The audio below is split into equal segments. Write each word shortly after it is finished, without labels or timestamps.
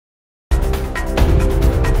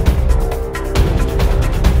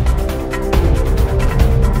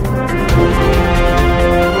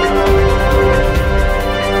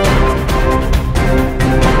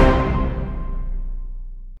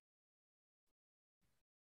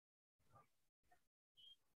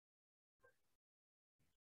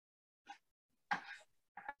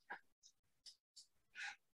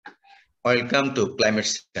Welcome to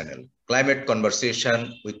Climate Channel, Climate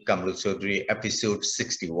Conversation with Quamrul Chowdhury, episode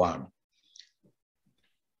 61.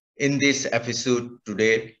 In this episode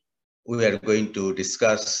today, we are going to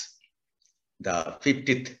discuss the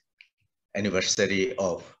 50th anniversary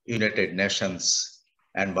of United Nations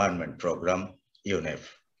Environment Program, UNEP,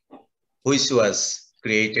 which was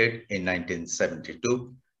created in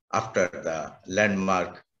 1972 after the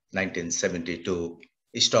landmark 1972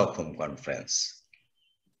 Stockholm Conference.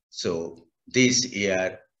 So this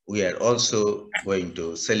year, we are also going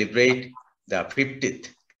to celebrate the 50th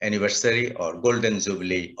anniversary or Golden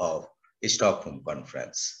Jubilee of Stockholm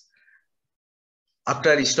Conference.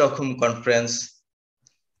 After Stockholm Conference,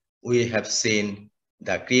 we have seen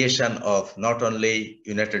the creation of not only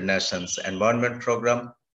United Nations Environment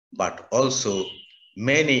Program, but also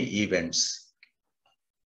many events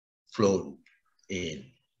flowed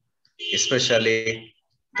in, especially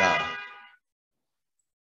the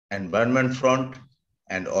environment front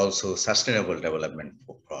and also sustainable development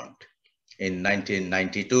front. In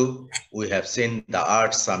 1992, we have seen the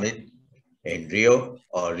Art Summit in Rio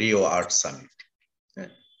or Rio Art Summit.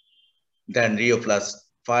 Then Rio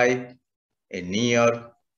 +5 in New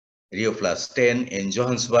York, Rio +10 in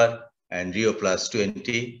Johannesburg, and Rio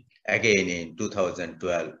 +20 again in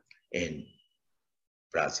 2012 in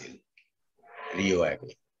Brazil, Rio again.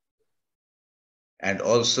 And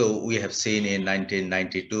also we have seen in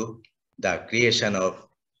 1992, the creation of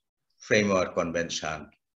Framework Convention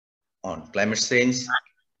on Climate Change,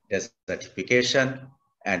 Desertification,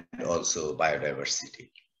 and also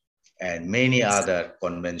Biodiversity. And many other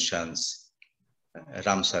conventions,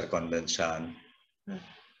 Ramsar Convention,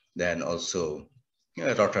 then also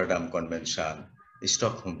Rotterdam Convention,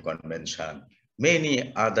 Stockholm Convention,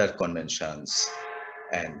 many other conventions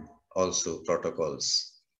and also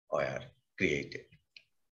protocols were created.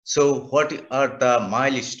 So what are the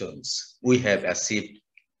milestones we have achieved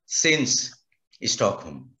since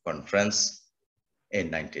Stockholm Conference in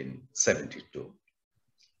 1972,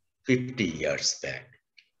 50 years back?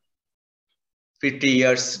 50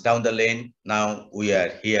 years down the lane, now we are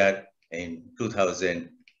here in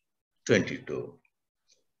 2022.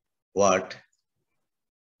 What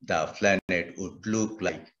the planet would look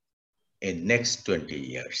like in next 20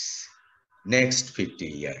 years, next 50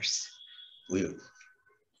 years. We would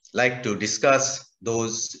like to discuss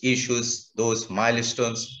those issues, those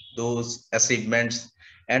milestones, those achievements,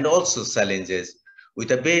 and also challenges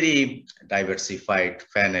with a very diversified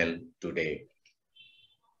panel today,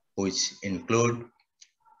 which include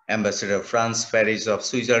Ambassador Franz Perrez of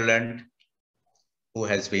Switzerland, who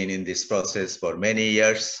has been in this process for many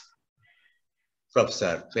years,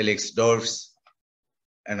 Professor Felix Dodds,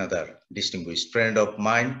 another distinguished friend of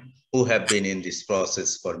mine, who have been in this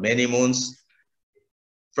process for many moons,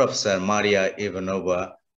 Professor Maria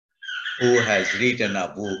Ivanova, who has written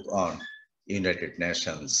a book on United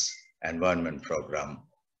Nations Environment Program,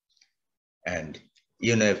 and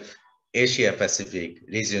UNEP Asia Pacific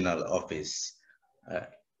Regional Office,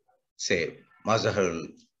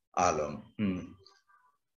 Mazaharul,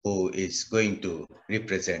 who is going to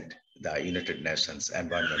represent the United Nations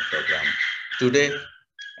Environment Program today.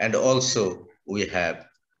 And also we have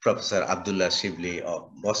Professor Abdullah Shibli of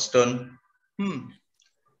Boston,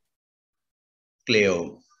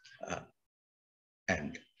 Cleo,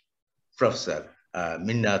 and Professor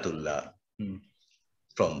Minnatullah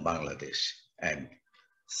from Bangladesh, and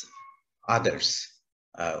others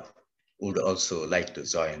would also like to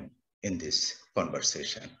join in this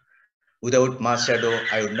conversation. Without much ado,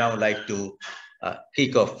 I would now like to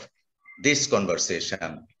kick off this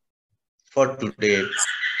conversation. For today,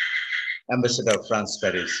 Ambassador Franz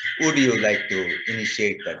Perrez, would you like to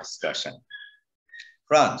initiate the discussion?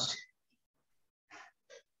 Franz.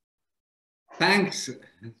 Thanks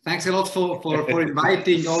a lot for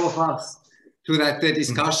inviting all of us to that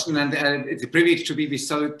discussion, and it's a privilege to be with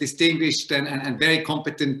so distinguished and very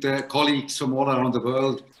competent colleagues from all around the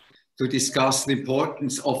world to discuss the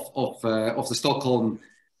importance of the Stockholm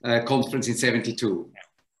Conference in '72.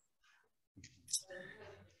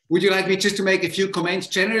 Would you like me just to make a few comments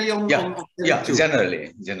generally on? Yeah,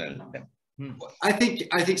 generally. I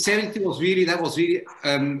think '72 was really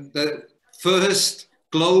the first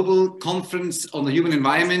global conference on the human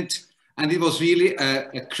environment, and it was really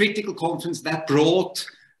a critical conference that brought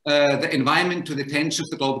the environment to the attention of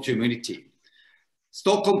the global community.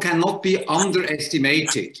 Stockholm cannot be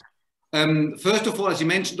underestimated. First of all, as you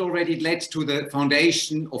mentioned already, it led to the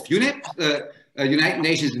foundation of UNEP, United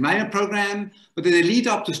Nations Environment Program, but in the lead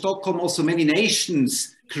up to Stockholm, also many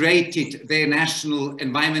nations created their national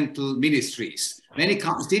environmental ministries. Many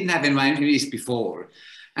countries didn't have environmental ministries before.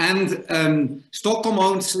 And Stockholm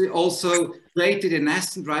also created a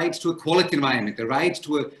nascent right to a quality environment, a right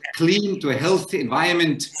to a clean, to a healthy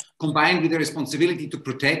environment, combined with the responsibility to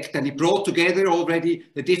protect. And it brought together already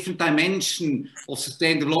the different dimension of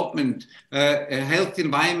sustained development, a healthy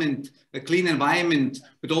environment, a clean environment,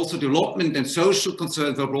 but also development and social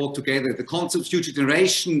concerns were brought together. The concept of future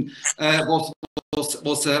generation was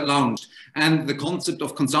launched, and the concept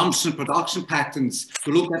of consumption production patterns,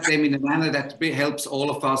 to look at them in a manner that helps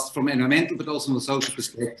all of us from an environmental but also from a social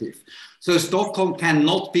perspective. So Stockholm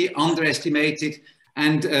cannot be underestimated,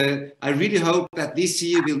 and I really hope that this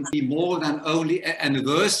year will be more than only an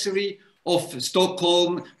anniversary of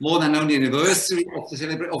Stockholm, more than only an anniversary of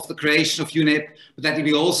the creation of UNEP, but that it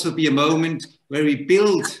will also be a moment where we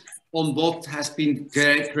build on what has been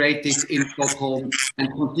created in Stockholm and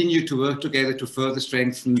continue to work together to further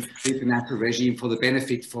strengthen the international regime for the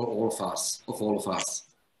benefit for all of us.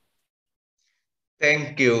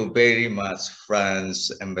 Thank you very much,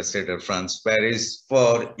 Franz, Ambassador Franz Perrez,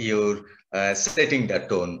 for your setting the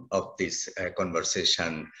tone of this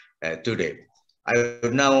conversation today. I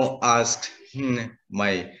would now ask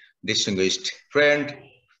my distinguished friend,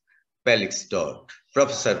 Felix Dodds.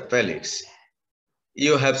 Professor Felix,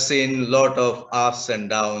 you have seen a lot of ups and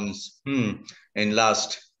downs in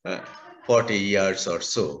last 40 years or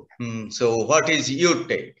so. So what is your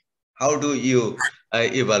take? How do you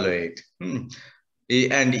evaluate?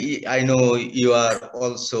 And I know you are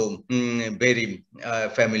also very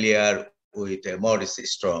familiar with Maurice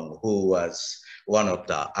Sturm, who was one of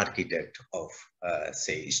the architects of,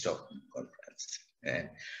 say, Stockholm Conference. And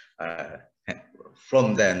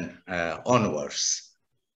from then onwards.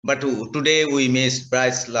 But today we miss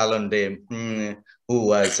Bryce Lalonde, who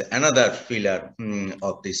was another pillar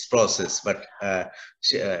of this process, but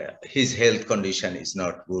his health condition is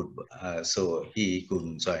not good, so he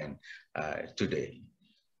couldn't join today.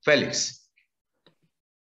 Felix.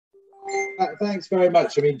 Thanks very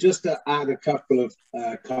much. I mean, just to add a couple of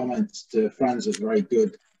comments to Franz's very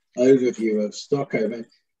good overview of Stockholm. And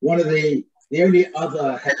one of the only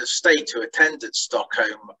other head of state who attended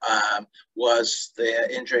Stockholm was the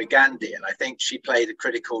Indira Gandhi, and I think she played a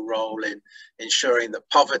critical role in ensuring that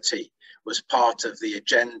poverty was part of the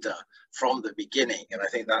agenda from the beginning, and I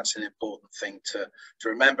think that's an important thing to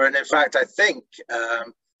remember. And in fact, I think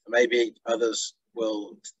maybe others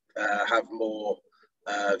will have more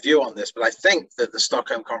view on this, but I think that the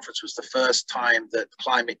Stockholm Conference was the first time that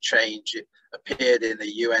climate change appeared in a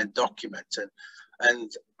UN document,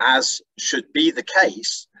 and as should be the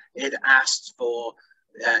case, it asked for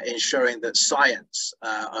ensuring that science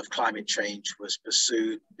of climate change was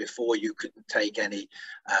pursued before you could take any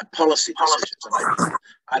policy decisions.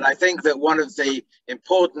 And I think that one of the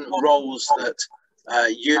important roles that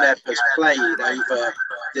UNEP has played over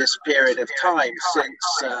this period of time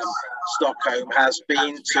since Stockholm has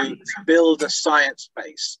been to build a science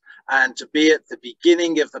base and to be at the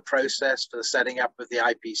beginning of the process for the setting up of the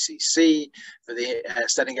IPCC, for the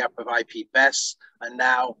setting up of IPBES, and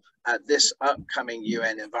now at this upcoming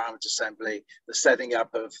UN Environment Assembly, the setting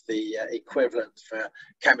up of the equivalent for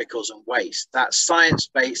chemicals and waste. That science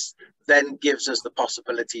base then gives us the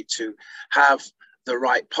possibility to have the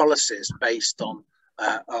right policies based on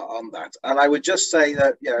that. And I would just say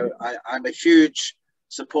that, you know, I'm a huge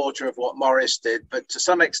supporter of what Maurice did, but to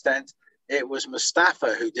some extent, it was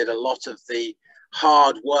Mustafa who did a lot of the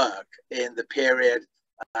hard work in the period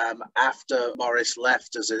after Maurice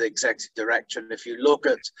left as an executive director. And if you look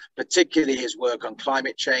at particularly his work on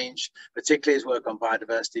climate change, particularly his work on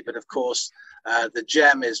biodiversity, but of course, the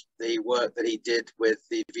gem is the work that he did with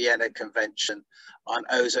the Vienna Convention on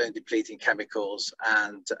ozone depleting chemicals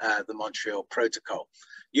and the Montreal Protocol.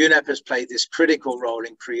 UNEP has played this critical role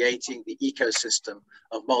in creating the ecosystem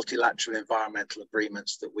of multilateral environmental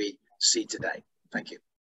agreements that we see today. Thank you.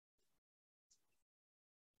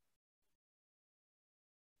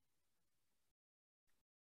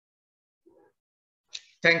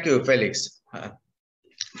 Thank you, Felix,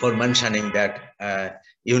 for mentioning that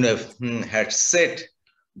UNEP had set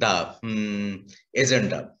the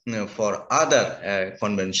agenda for other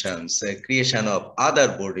conventions, creation of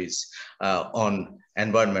other bodies on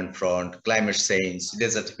environment front, climate change,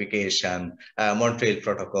 desertification, Montreal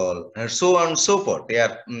Protocol, and so on and so forth. They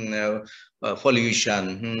are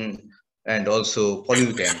pollution and also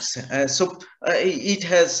pollutants. So it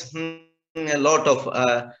has a lot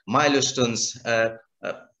of milestones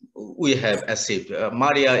we have achieved.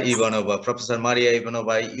 Maria Ivanova, Professor Maria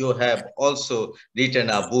Ivanova, you have also written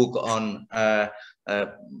a book on,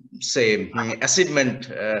 say, achievement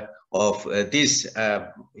of this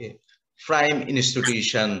prime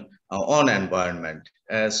institution on environment.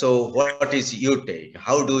 So what is your take?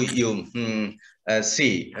 How do you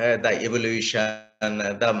see the evolution,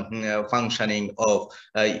 the functioning of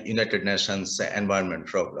United Nations Environment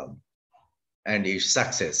Program and its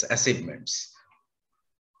success, achievements,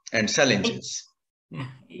 and challenges?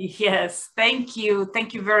 Yes, thank you.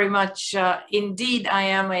 Thank you very much. Indeed, I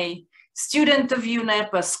am a student of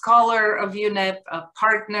UNEP, a scholar of UNEP, a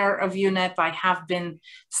partner of UNEP. I have been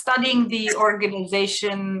studying the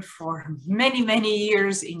organization for many, many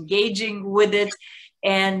years, engaging with it,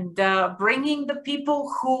 and bringing the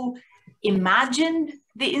people who imagined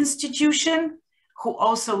the institution, who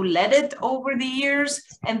also led it over the years,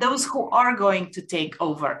 and those who are going to take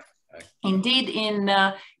over. Indeed,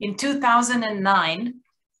 in 2009,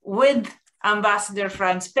 with Ambassador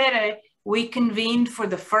Franz Perrez, we convened for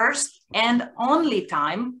the first and only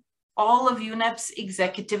time all of UNEP's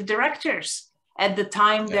executive directors. At the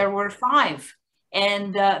time, there were 5,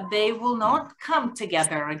 and they will not come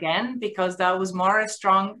together again because that was Mara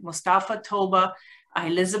Strong, Mustafa Toba,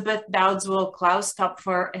 Elizabeth Dowdswell, Klaus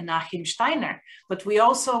Topfer, and Achim Steiner. But we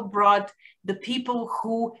also brought the people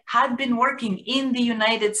who had been working in the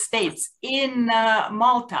United States, in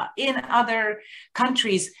Malta, in other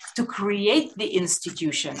countries to create the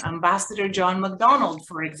institution. Ambassador John MacDonald,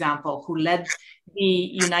 for example, who led the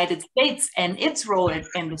United States and its role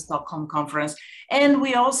in the Stockholm Conference. And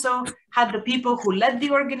we also had the people who led the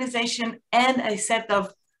organization and a set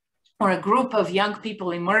of, or a group of young people,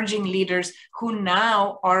 emerging leaders who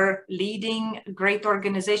now are leading great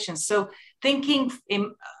organizations. So thinking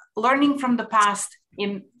in learning from the past,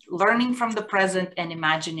 in learning from the present, and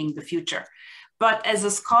imagining the future. But as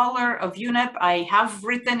a scholar of UNEP, I have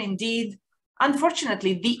written, indeed,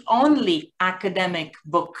 unfortunately, the only academic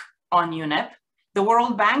book on UNEP. The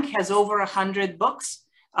World Bank has over 100 books.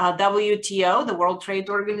 WTO, the World Trade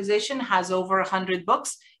Organization, has over 100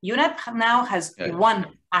 books. UNEP now has one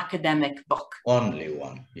academic book. Only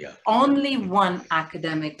one, yeah. Only one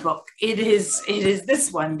academic book. It is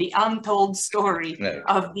this one, The Untold Story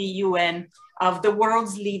of the UN, of the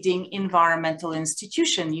world's leading environmental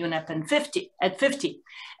institution, UNEP at 50.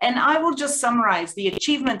 And I will just summarize the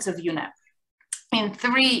achievements of UNEP in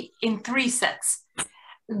three sets,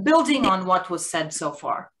 building on what was said so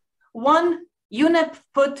far. 1, UNEP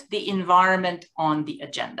put the environment on the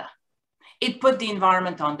agenda. It put the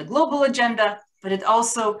environment on the global agenda, but it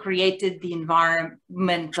also created the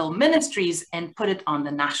environmental ministries and put it on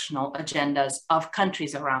the national agendas of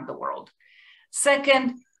countries around the world.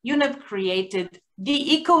 Second, UNEP created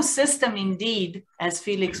the ecosystem, indeed, as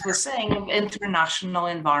Felix was saying, of international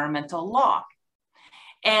environmental law.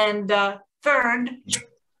 And third,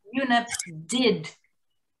 UNEP did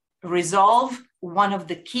resolve one of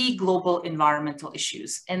the key global environmental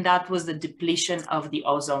issues, and that was the depletion of the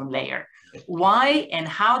ozone layer. Why and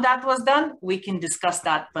how that was done, we can discuss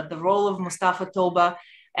that, but the role of Mustafa Toba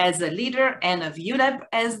as a leader and of UNEP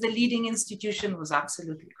as the leading institution was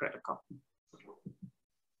absolutely critical.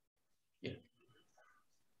 Yeah.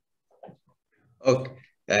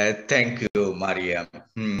 Okay, thank you, Maria,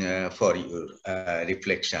 for your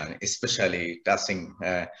reflection, especially touching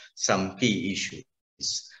some key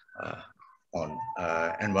issues on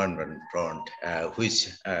environment front, which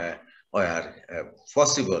were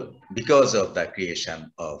possible because of the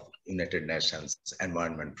creation of United Nations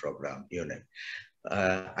Environment Program, UNEP.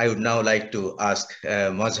 I would now like to ask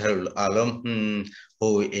Mazaharul Alam,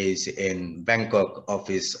 who is in Bangkok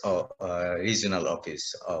office of regional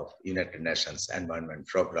office of United Nations Environment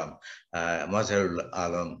Program. Mazaharul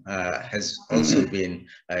Alam has also been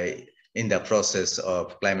in the process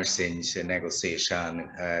of climate change negotiation,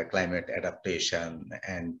 climate adaptation,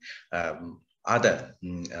 and other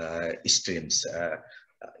streams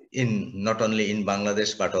in not only in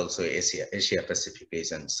Bangladesh but also Asia Pacific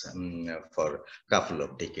regions for a couple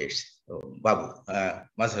of decades. So, Babu,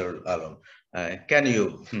 Mazaharul Alam, can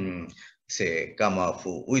you come up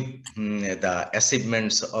with the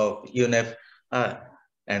achievements of UNEP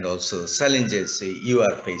and also challenges you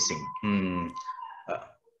are facing?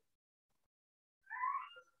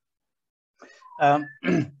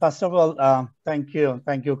 First of all, thank you,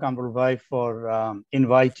 Quamrul Bhai, for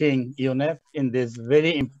inviting UNEP in this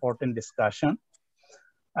very important discussion.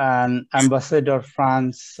 And Ambassador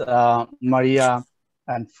Franz, Maria,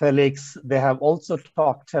 and Felix, they have also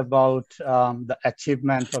talked about the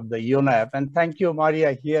achievement of the UNEP. And thank you,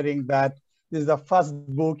 Maria, hearing that this is the first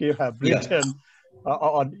book you have written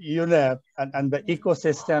on UNEP and the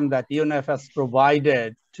ecosystem that UNEP has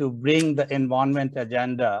provided to bring the environment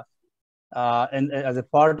agenda and as a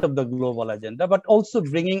part of the global agenda, but also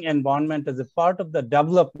bringing environment as a part of the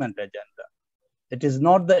development agenda. It is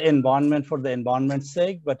not the environment for the environment's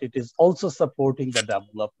sake, but it is also supporting the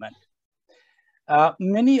development.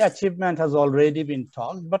 Many achievement has already been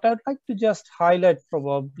talked, but I'd like to just highlight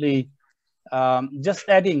probably just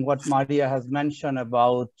adding what Maria has mentioned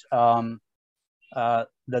about the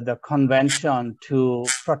convention to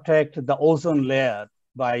protect the ozone layer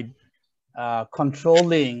by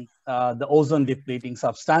controlling the ozone depleting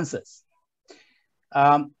substances.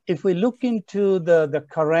 If we look into the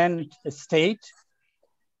current state,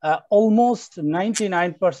 almost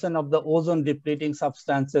 99% of the ozone depleting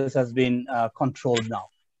substances has been controlled now.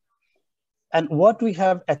 And what we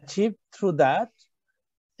have achieved through that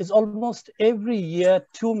is almost every year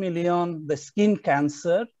 2 million the skin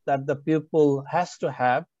cancer that the people has to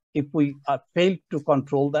have if we fail to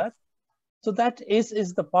control that. So that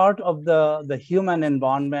is the part of the human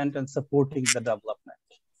environment and supporting the development.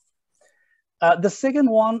 The second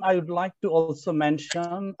one I would like to also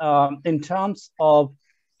mention in terms of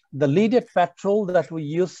the leaded petrol that we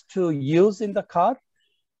used to use in the car.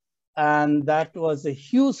 And that was a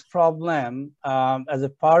huge problem as a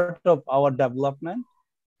part of our development.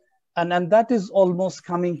 And that is almost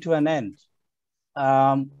coming to an end.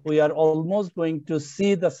 We are almost going to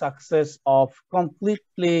see the success of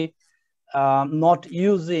completely not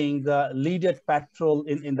using the leaded petrol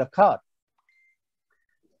in the car.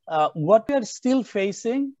 What we are still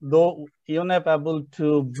facing, though UNEP able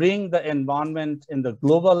to bring the environment in the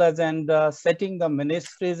global agenda, setting the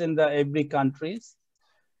ministries in the every countries,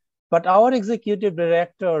 but our executive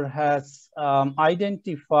director has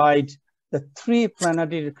identified the 3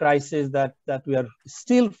 planetary crises that we are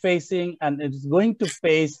still facing and it is going to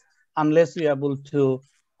face unless we are able to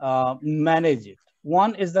manage it.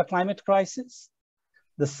 One is the climate crisis.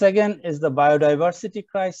 The second is the biodiversity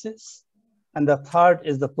crisis. And the third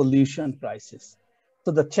is the pollution crisis.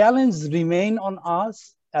 So the challenges remain on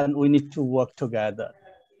us and we need to work together.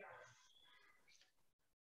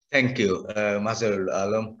 Thank you, Mazaharul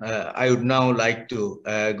Alam. I would now like to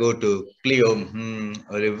go to Cleo.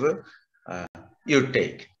 Oliver, your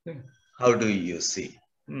take. How do you see?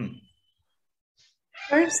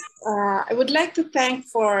 First, I would like to thank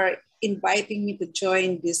for inviting me to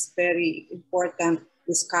join this very important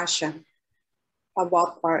discussion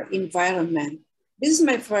about our environment. This is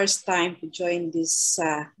my first time to join this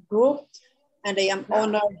group, and I am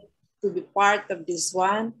honored to be part of this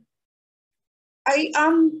one. I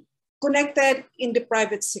am connected in the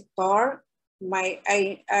private sector.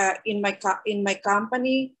 In my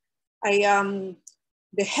company, I am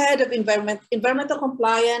the head of environmental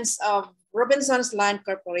compliance of Robinson's Land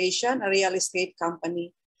Corporation, a real estate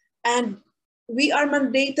company, and we are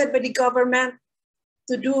mandated by the government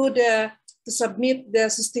to submit the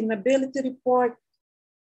sustainability report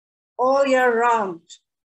all year round.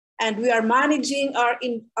 And we are managing our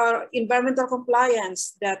environmental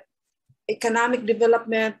compliance, that economic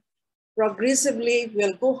development progressively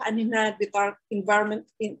will go hand in hand with our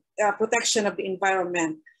protection of the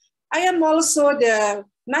environment. I am also the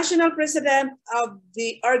national president of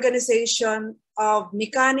the Organization of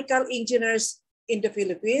Mechanical Engineers in the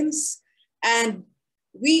Philippines. And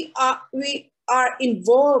we are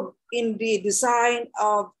involved in the design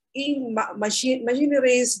of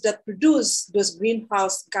machineries that produce those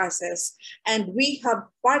greenhouse gases. And we have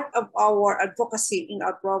part of our advocacy in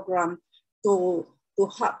our program to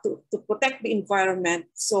protect the environment.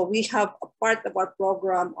 So we have a part of our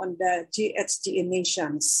program on the GHG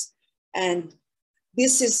emissions. And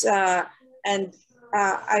this is, I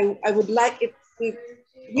would like it if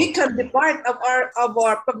we can be part of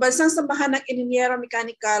our Pagbansang Sambahan ng Engineero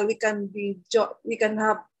Mechanical. We can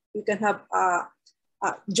have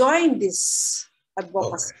join this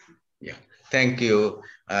advocacy. Okay. Yeah, thank you.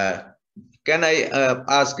 Can I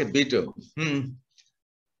ask Vito?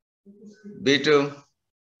 Vito,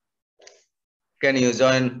 can you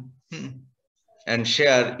join and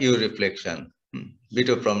share your reflection?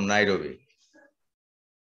 Vito from Nairobi.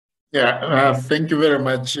 Yeah, thank you very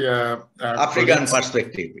much. African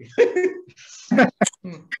perspective.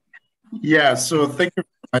 Yeah, so thank you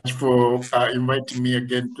very much for inviting me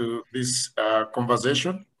again to this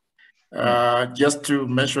conversation. Just to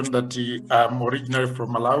mention that I'm originally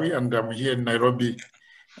from Malawi and I'm here in Nairobi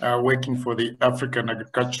working for the African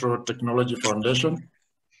Agricultural Technology Foundation.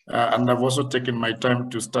 And I've also taken my time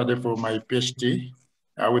to study for my PhD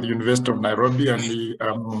with the University of Nairobi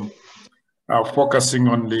and focusing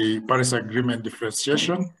on the Paris Agreement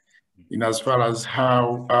differentiation in as far as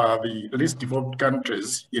how the least developed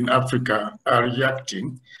countries in Africa are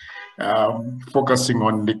reacting, focusing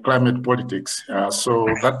on the climate politics. So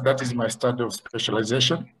that is my study of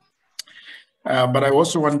specialization. But I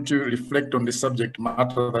also want to reflect on the subject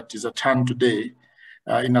matter that is at hand today,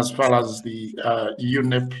 in as far as the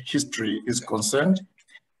UNEP history is concerned,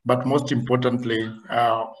 but most importantly,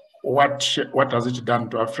 what has it done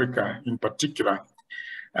to Africa in particular?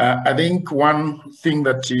 I think one thing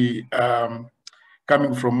that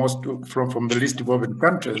coming from the least developed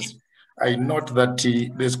countries, I note that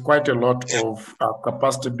there's quite a lot of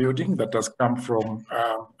capacity building that has come from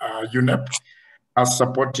UNEP as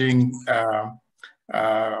supporting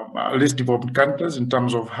least developed countries in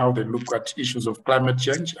terms of how they look at issues of climate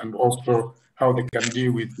change and also how they can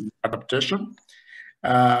deal with adaptation,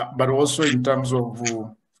 but also in terms of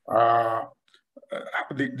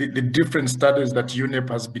the different studies that UNEP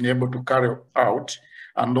has been able to carry out,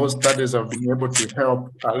 and those studies have been able to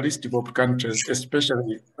help least developed countries,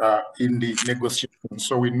 especially in the negotiations.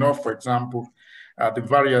 So we know, for example, the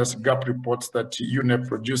various gap reports that UNEP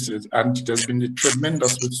produces, and it has been a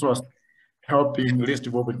tremendous resource helping least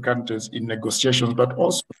developed countries in negotiations, but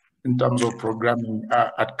also in terms of programming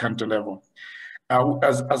at country level.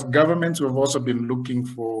 As governments, we've also been looking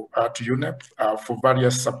for to UNEP for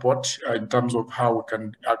various support in terms of how we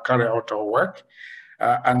can carry out our work.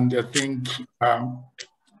 And I think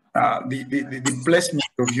the placement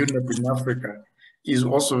of UNEP in Africa is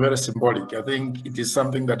also very symbolic. I think it is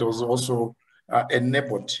something that was also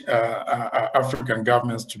enabled African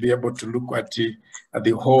governments to be able to look at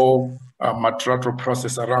the whole multilateral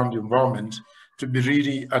process around the environment to be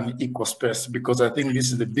really an equal space, because I think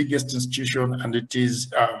this is the biggest institution and it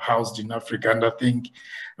is housed in Africa. And I think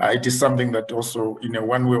it is something that also, in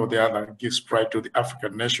one way or the other, gives pride to the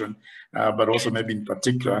African nation, but also maybe in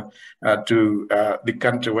particular to the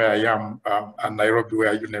country where I am, and Nairobi,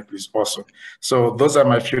 where UNEP is also. So those are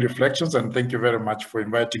my few reflections, and thank you very much for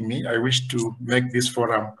inviting me. I wish to make this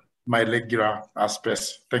forum my regular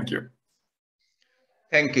space. Thank you.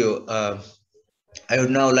 Thank you. I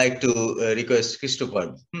would now like to request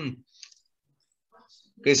Christophe.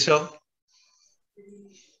 Christophe?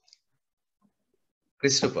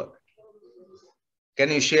 Christopher,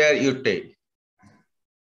 can you share your take?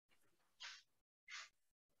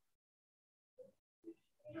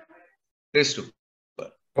 Christopher.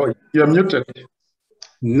 Oh, you're muted.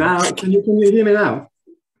 Now, can you hear me now?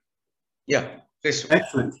 Yeah, Christopher.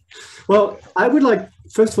 Excellent. Well, I would like,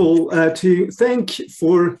 first of all, to thank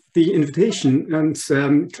for the invitation and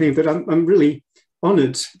claim that I'm really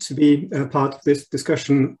honored to be a part of this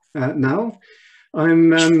discussion now.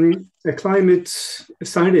 I'm a climate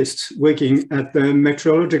scientist working at the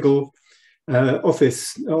meteorological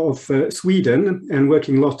office of Sweden and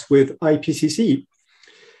working a lot with IPCC.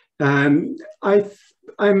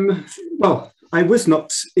 I was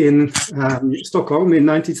not in Stockholm in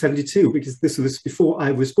 1972 because this was before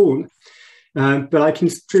I was born. But I can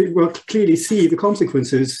clearly see the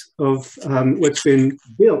consequences of what's been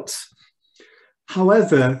built.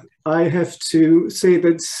 However, I have to say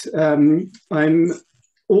that I'm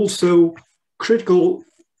also critical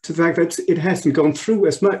to the fact that it hasn't gone through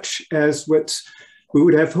as much as what we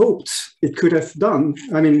would have hoped it could have done.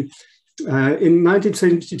 I mean, in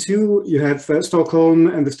 1972, you have Stockholm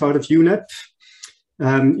and the start of UNEP.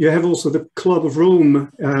 You have also the Club of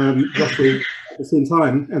Rome, roughly at the same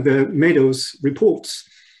time, and the Meadows reports.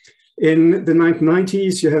 In the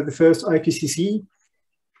 1990s, you have the first IPCC.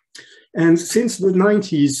 And since the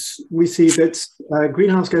 90s, we see that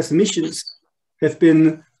greenhouse gas emissions have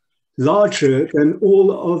been larger than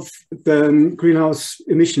all of the greenhouse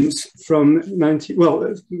emissions from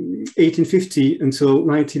 1850 until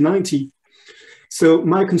 1990. So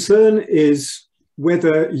my concern is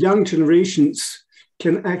whether young generations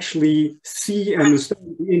can actually see and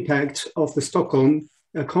understand the impact of the Stockholm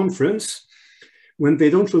Conference when they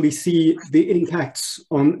don't really see the impacts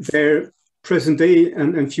on their present day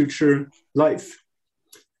and future life.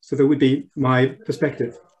 So that would be my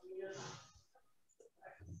perspective.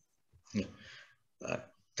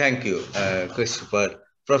 Thank you, Christopher.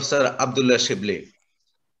 Professor Abdullah Shibli.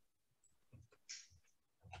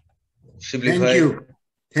 Thank you.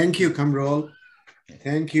 Thank you, Quamrul.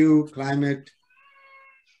 Thank you, Climate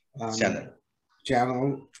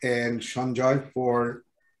Channel and Sanjay for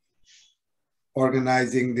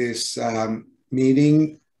organizing this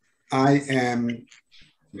meeting. I am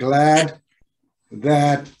glad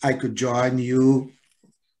that I could join you.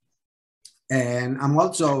 And I'm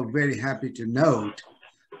also very happy to note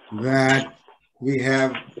that we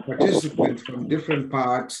have participants from different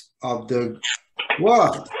parts of the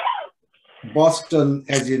world. Boston,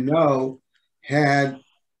 as you know, had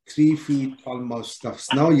 3 feet almost of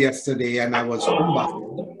snow yesterday, and I was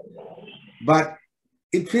humbled. But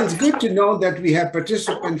it feels good to know that we have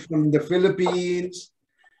participants from the Philippines,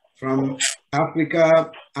 from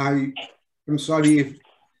Africa. I'm sorry if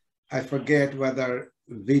I forget whether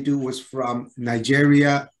Vito was from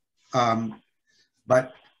Nigeria,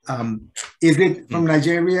 but is it from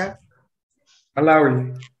Nigeria?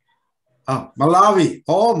 Malawi. Oh, Malawi.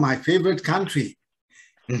 Oh, my favorite country.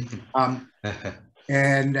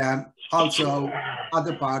 And also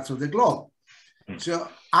other parts of the globe. So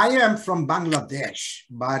I am from Bangladesh,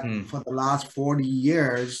 but for the last 40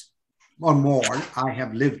 years or more, I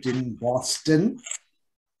have lived in Boston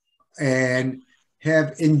and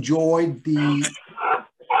have enjoyed the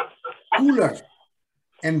cooler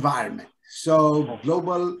environment. So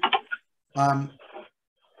global, I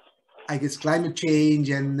guess, climate change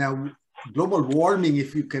and global warming,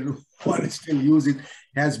 if you can want to still use it,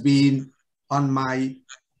 has been on my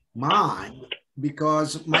mind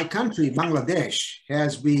because my country, Bangladesh,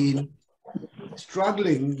 has been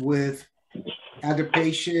struggling with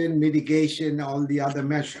adaptation, mitigation, all the other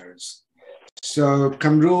measures. So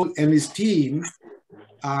Quamrul and his team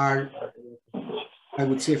are, I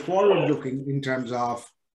would say, forward-looking in terms of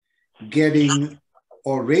getting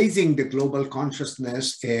or raising the global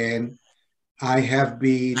consciousness, and I have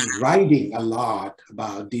been writing a lot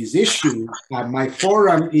about these issues. My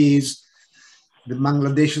forum is the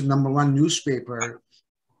Bangladesh's #1 newspaper,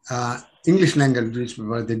 English language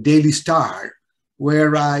newspaper, the Daily Star,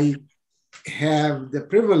 where I have the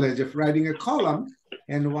privilege of writing a column.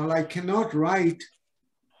 And while I cannot write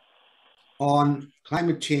on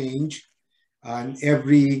climate change on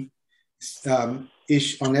every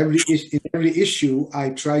issue, I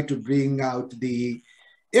try to bring out the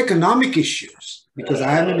economic issues because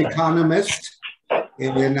I am an economist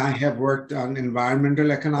and I have worked on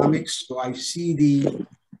environmental economics. So I see the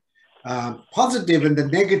positive and the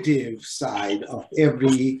negative side of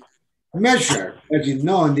every measure. As you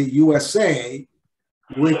know, in the USA,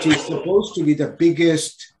 which is supposed to be the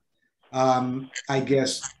biggest, I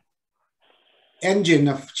guess, engine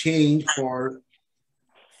of change for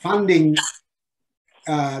funding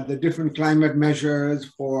the different climate measures,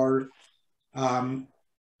 for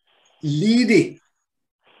leading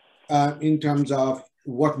in terms of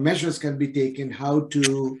what measures can be taken, how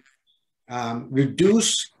to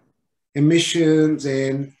reduce emissions,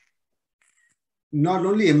 and not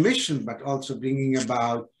only emission, but also bringing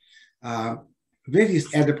about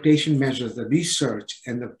various adaptation measures, the research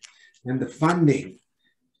and the funding.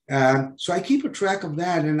 So I keep a track of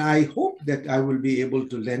that, and I hope that I will be able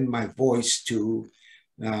to lend my voice to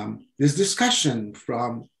this discussion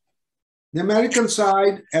from the American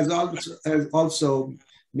side, as also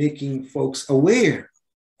making folks aware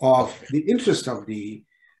of the interest of the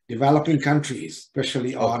developing countries,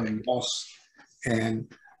 especially on loss and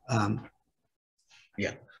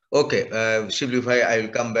yeah. Okay, Shibli, I will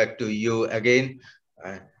come back to you again.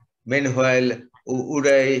 Meanwhile, would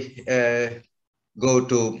I go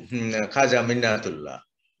to Khawza Minnatullah,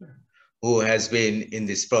 who has been in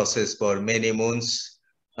this process for many months,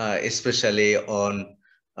 especially on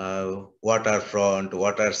waterfront,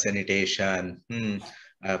 water sanitation,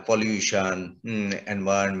 pollution,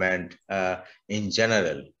 environment in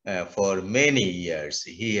general. For many years,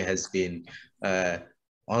 he has been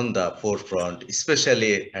on the forefront,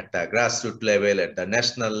 especially at the grassroots level, at the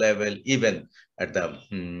national level, even at the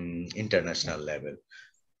international level.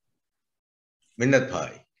 Minnat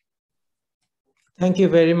bhai. Thank you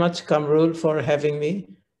very much, Quamrul, for having me.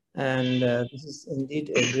 And this is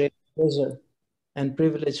indeed a great pleasure and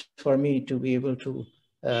privilege for me to be able to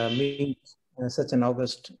meet such an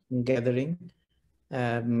august gathering.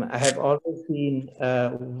 I have always been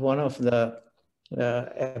one of the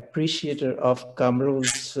appreciator of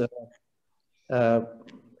Quamrul's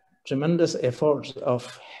tremendous efforts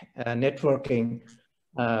of networking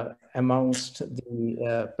amongst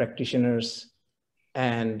the practitioners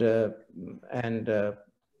and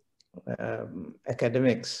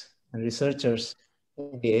academics and researchers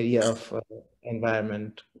in the area of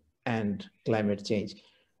environment and climate change.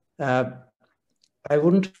 I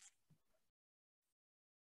wouldn't,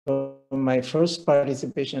 for my first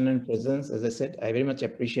participation and presence, as I said, I very much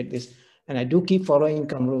appreciate this. And I do keep following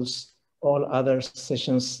Quamrul's all other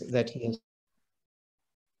sessions that he has.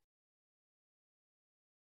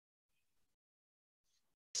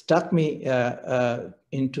 Struck me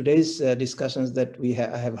in today's discussions that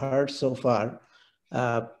I have heard so far,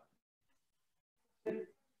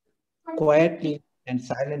 quietly and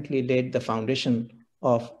silently laid the foundation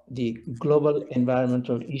of the global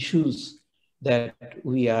environmental issues that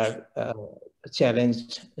we are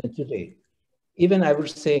challenged today. Even I would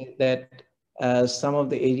say that some of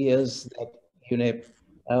the areas that UNEP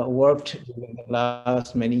worked during the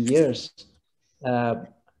last many years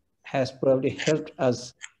has probably helped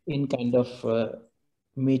us in kind of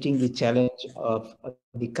meeting the challenge of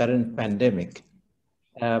the current pandemic.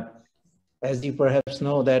 As you perhaps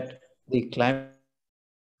know that the climate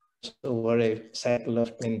over a cycle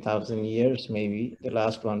of 10,000 years, maybe the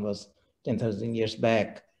last one was 10,000 years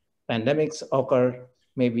back. Pandemics occur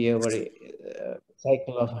maybe over a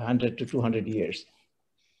cycle of 100 to 200 years.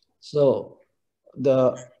 So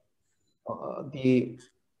the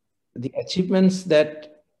achievements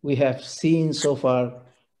that we have seen so far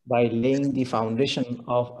by laying the foundation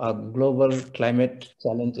of a global climate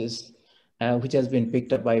challenges, which has been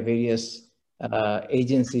picked up by various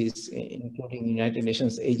agencies, including United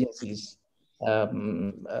Nations agencies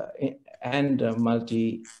and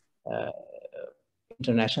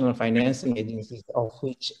international financing agencies, of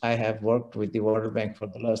which I have worked with the World Bank for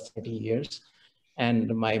the last 30 years.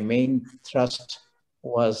 And my main thrust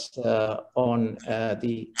was on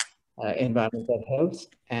the environmental health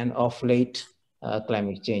and of late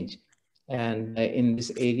climate change. And in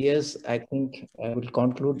these areas, I think I will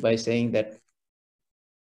conclude by saying that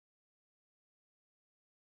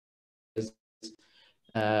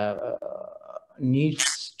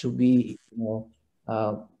needs to be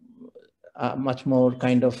much more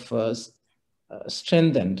kind of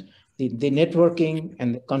strengthened. The networking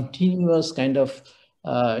and the continuous kind of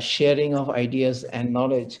sharing of ideas and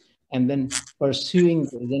knowledge, and then pursuing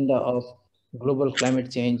the agenda of global climate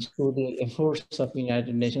change through the efforts of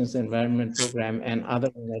United Nations Environment Program and other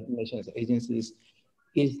United Nations agencies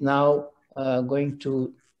is now going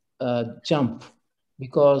to jump,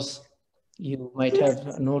 because you might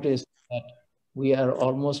have noticed that we are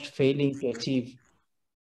almost failing to achieve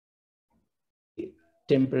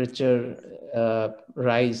temperature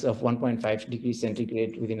rise of 1.5 degrees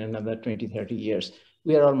centigrade within another 20-30 years.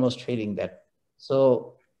 We are almost failing that.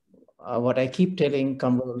 So what I keep telling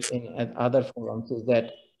Quamrul in other forums is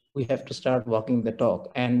that we have to start walking the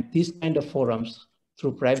talk. And these kind of forums,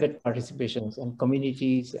 through private participations and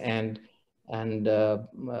communities and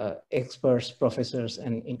experts, professors,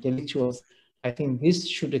 and intellectuals, I think this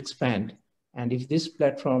should expand. And if these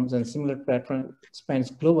platforms and similar platforms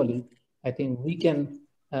expands globally, I think we can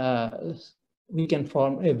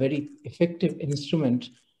form a very effective instrument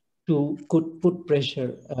to put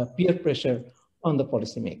pressure, peer pressure on the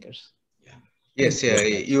policymakers. Yeah. Yes,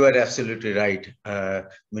 you are absolutely right,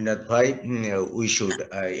 Minnat Bhai. We should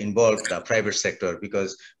involve the private sector,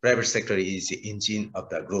 because private sector is the engine of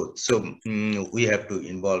the growth. So we have to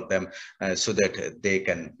involve them so that they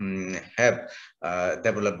can have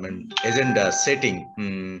development agenda setting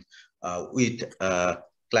with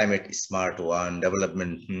climate smart one,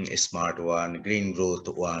 development smart one, green growth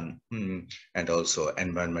one, and also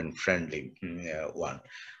environment friendly one.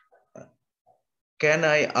 Can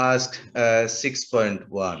I ask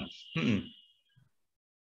 6.1?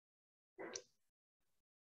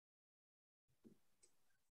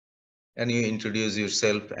 Can you introduce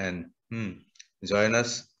yourself and join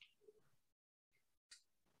us?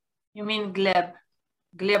 You mean Gleb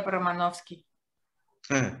Romanovoski,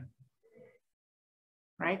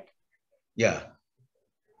 right? Yeah.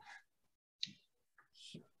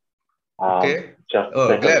 Okay.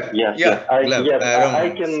 Gleb. Yes, yeah, Gleb. I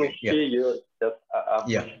can yeah. hear you. Just,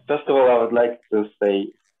 yeah. First of all, I would like to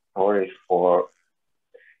say sorry for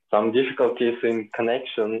some difficulties in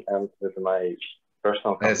connection and with my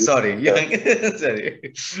personal computer. Sorry.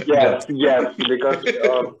 Sorry. Yes, because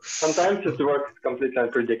sometimes it works completely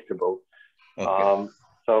unpredictable. Okay.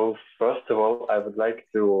 So first of all, I would like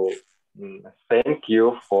to thank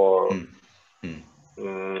you for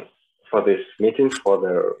this meeting, for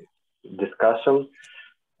the discussion,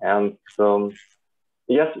 and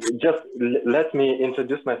yes, just let me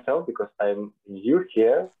introduce myself because I'm new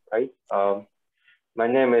here, right? My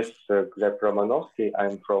name is Gleb Romanovoski.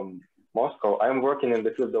 I'm from Moscow. I'm working in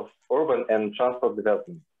the field of urban and transport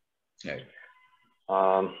development. Okay.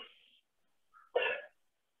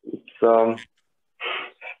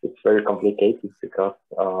 It's very complicated because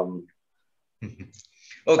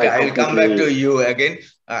okay, I'll come back to you again.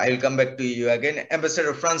 I'll come back to you again.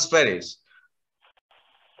 Ambassador Franz Perrez.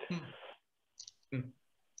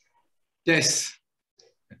 Yes.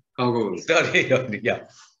 Sorry, yeah.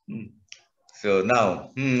 So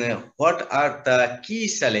now, what are the key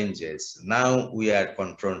challenges now we are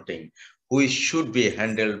confronting, which should be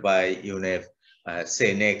handled by UNEP,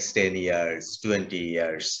 say next 10 years, 20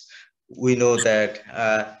 years? We know that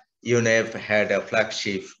UNEP had a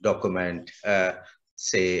flagship document,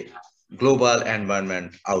 say Global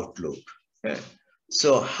Environment Outlook.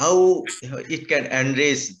 So how it can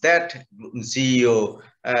enrich that CEO?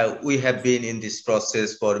 We have been in this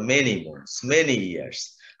process for many months, many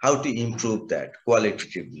years. How to improve that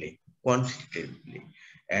qualitatively, quantitatively,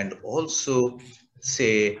 and also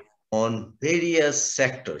say on various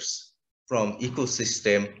sectors, from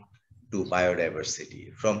ecosystem to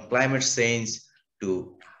biodiversity, from climate change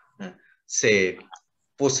to, say,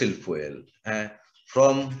 fossil fuel,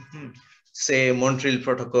 from, say, Montreal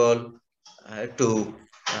Protocol to,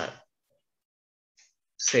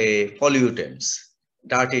 say, pollutants,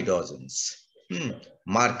 dirty dozens,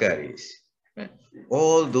 mercuries,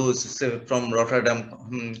 all those, say, from Rotterdam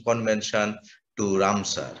Convention to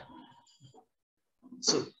Ramsar.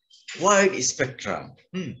 So wide spectrum.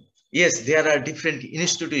 Yes, there are different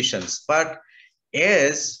institutions, but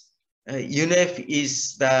as UNEP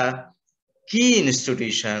is the key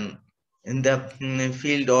institution in the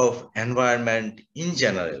field of environment in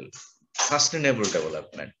general, sustainable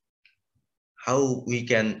development, how we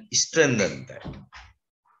can strengthen that,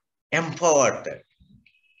 empower that.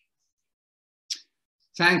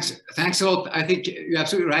 Thanks a lot. I think you're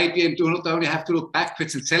absolutely right. We do not only have to look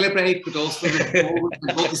backwards and celebrate, but also look forward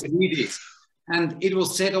and what is needed. And it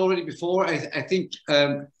was said already before, I think,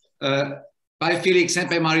 by Felix and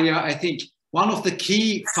by Maria, I think one of the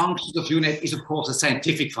key functions of UNEP is, of course, the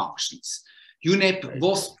scientific functions. UNEP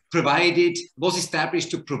was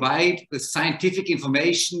established to provide the scientific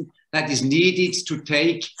information that is needed to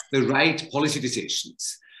take the right policy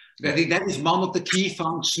decisions. I think that is one of the key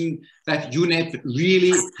functions that UNEP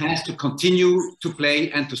really has to continue to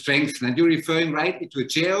play and to strengthen. And you're referring rightly to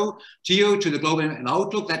GEO, to the Global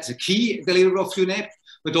Outlook. That's a key delivery of UNEP,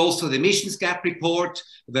 but also the emissions gap report,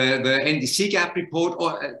 the NDC gap report,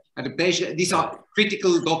 or adaptation. These are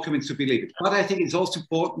critical documents to be delivered. But I think it's also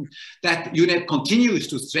important that UNEP continues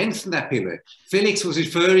to strengthen that pillar. Felix was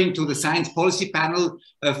referring to the Science Policy Panel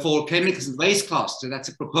for Chemicals and Waste Cluster. That's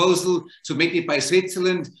a proposal submitted by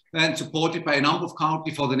Switzerland and supported by a number of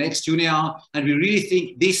countries for the next UNEA. And we really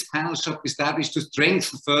think this panel should be established to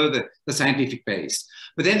strengthen further the scientific base.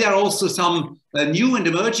 But then there are also some new and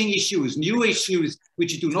emerging issues,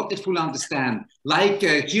 which you do not yet fully understand, like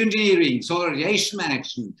geoengineering, solar radiation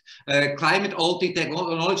management, climate-altering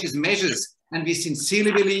technologies and measures. And we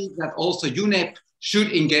sincerely believe that also UNEP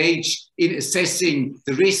should engage in assessing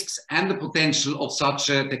the risks and the potential of such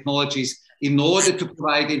technologies in order to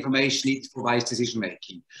provide the information needed for wise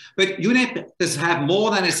decision-making. But UNEP does have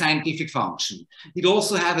more than a scientific function. It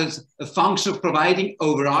also has a function of providing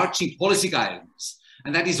overarching policy guidance.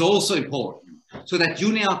 And that is also important, so that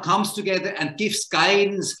UNEA comes together and gives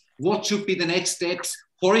guidance what should be the next steps,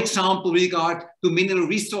 for example, regard to mineral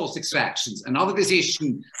resource extractions, another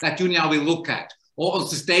decision that UNEA will look at, or on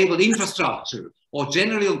sustainable infrastructure, or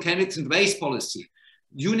generally on chemicals and waste policy.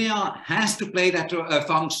 UNEA has to play that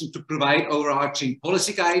function to provide overarching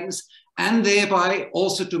policy guidance, and thereby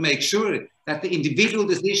also to make sure that the individual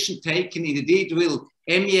decision taken in individual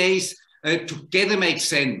MEAs together makes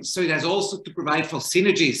sense. So it has also to provide for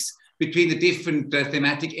synergies between the different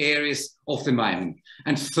thematic areas of the environment.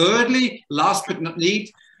 And thirdly, last but not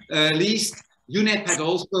least, UNEP had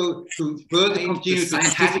also to further continue to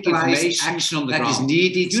capitalize action on the ground. That is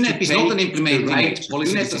needed. UNEP is not an implementing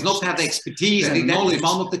policy. UNEP does not have the expertise and knowledge.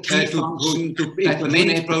 One of the key functions to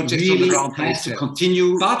implement projects on the ground has to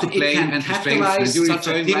continue to play and capitalize such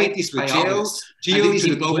activities by others. GEO to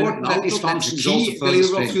the global outlook function is also further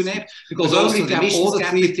strengthened. Because only if you have all the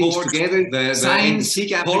three things together, the science,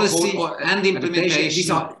 policy, and implementation, these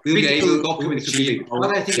are critical documents to be.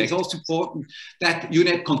 But I think it's also important that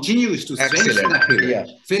UNEP continues to strengthen that pillar. Yeah.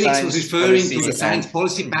 Felix was referring to the Science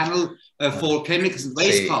Policy Panel for Chemicals and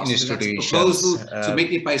Waste Clusters. That's a proposal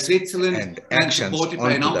submitted by Switzerland and supported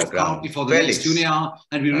by a number of countries for the next UNEA.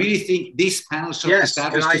 And we really think this panel should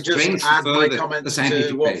establish to strengthen further the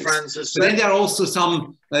scientific base. But then there are also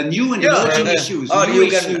some new and emerging issues, which you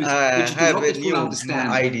do not fully understand,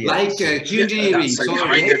 like geoengineering.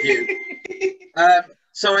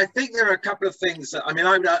 So I think there are a couple of things that, I mean,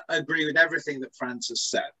 I agree with everything that Franz has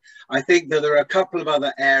said. I think that there are a couple of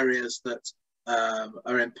other areas that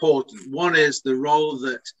are important. One is the role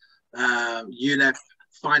that UNEP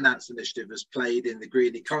Finance Initiative has played in the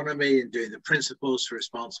green economy and doing the principles for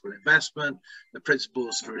responsible investment, the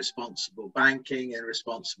principles for responsible banking and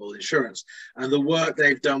responsible insurance, and the work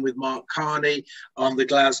they've done with Mark Carney on the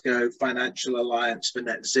Glasgow Financial Alliance for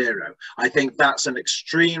Net Zero. I think that's an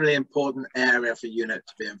extremely important area for UNEP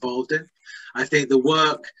to be involved in. I think the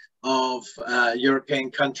work of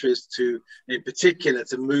European countries to, in particular,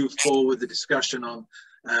 to move forward the discussion on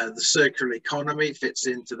the circular economy fits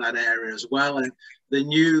into that area as well. And the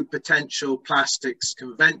new potential plastics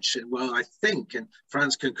convention, well, I think, and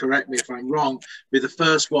Franz can correct me if I'm wrong, be the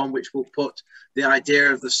first one which will put the idea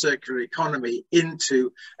of the circular economy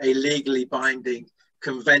into a legally binding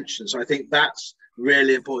convention. So I think that's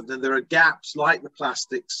really important. And there are gaps like the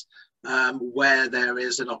plastics where there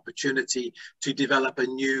is an opportunity to develop a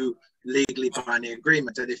new legally binding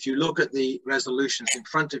agreement. And if you look at the resolutions in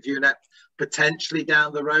front of UNEP, potentially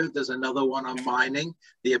down the road, there's another one on mining.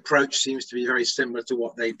 The approach seems to be very similar to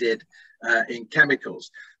what they did in chemicals.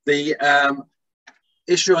 The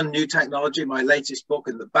issue on new technology, my latest book,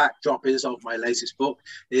 and the backdrop is of my latest book,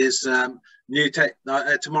 is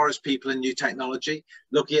Tomorrow's People and New Technology,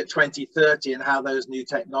 looking at 2030 and how those new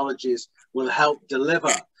technologies will help deliver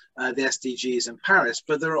the SDGs in Paris.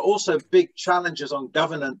 But there are also big challenges on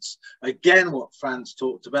governance, again, what Franz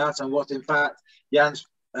talked about, and what in fact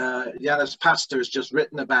Janus Pastor has just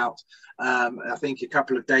written about, I think a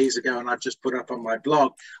couple of days ago, and I've just put up on my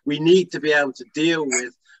blog. We need to be able to deal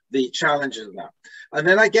with the challenges of that. And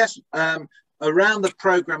then I guess around the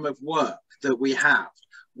program of work that we have,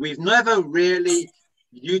 we've never really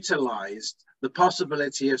utilized the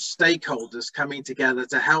possibility of stakeholders coming together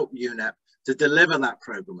to help UNEP to deliver that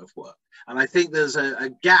program of work. And I think there's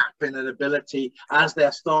a gap in an ability as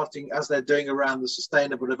they're doing around the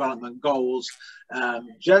Sustainable Development Goals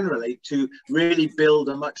generally, to really build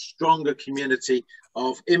a much stronger community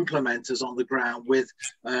of implementers on the ground with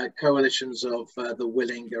coalitions of the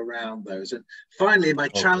willing around those. And finally, my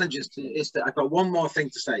challenge is that I've got one more thing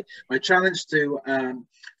to say. My challenge to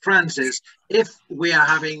Franz is, if we are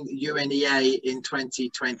having UNEA in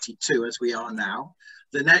 2022, as we are now,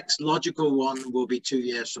 the next logical one will be 2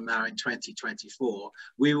 years from now in 2024.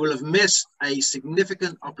 We will have missed a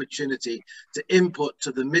significant opportunity to input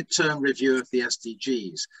to the midterm review of the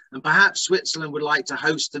SDGs. And perhaps Switzerland would like to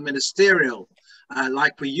host a ministerial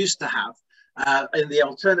like we used to have in the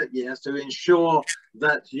alternate years, to ensure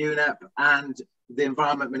that UNEP and the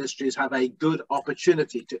environment ministries have a good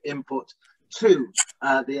opportunity to input to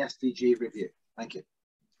the SDG review. Thank you.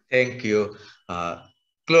 Thank you.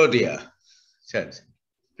 Claudia.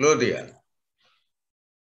 Claudia,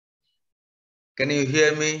 can you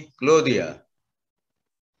hear me? Claudia.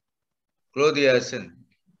 Claudia.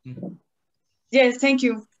 Yes, thank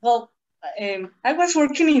you. Well, I was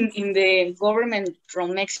working in the government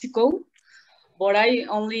from Mexico, but I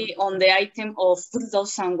only on the item of food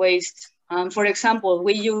loss and waste. For example,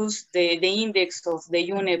 we use the index of the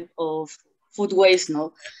UNEP of food waste,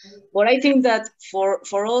 no? But I think that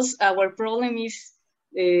for us, our problem is,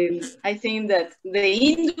 I think that the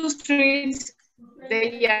industries,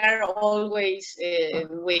 they are always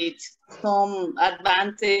with some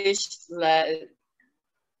advantage, like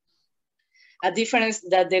a difference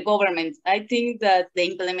that the government. I think that the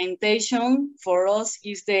implementation for us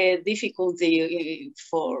is the difficulty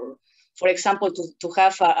for example, to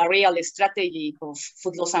have a real strategy of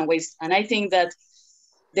food loss and waste. And I think that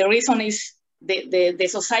the reason is the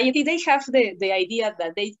society, they have the idea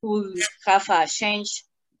that they could have a change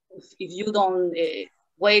if you don't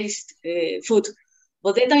waste food,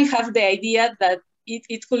 but they don't have the idea that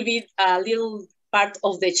it could be a little part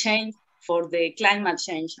of the change for the climate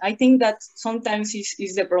change. I think that sometimes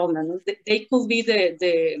is the problem. They could be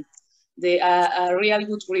a real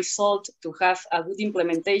good result to have a good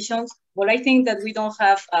implementation, but I think that we don't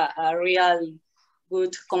have a real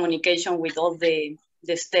good communication with all the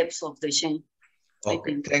steps of the change.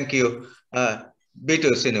 Okay, thank you.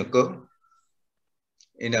 Vito Chinoko,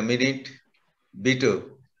 in a minute.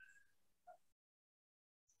 Vito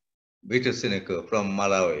Chinoko from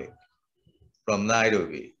Malawi, from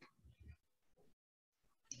Nairobi.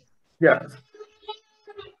 Yeah.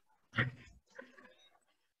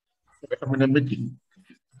 I'm in a meeting.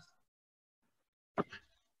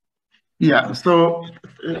 Yeah, so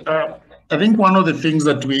I think one of the things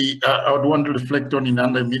that I would want to reflect on in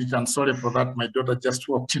under a minute, and sorry for that, my daughter just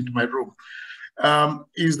walked into my room,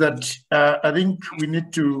 is that I think we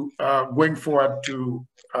need to, going forward, to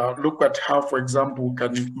look at how, for example, we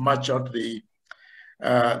can match out the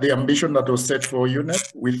ambition that was set for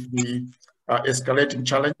UNEP with the escalating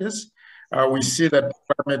challenges. We see that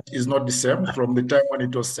climate is not the same from the time when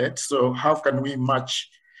it was set. So how can we match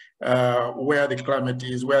where the climate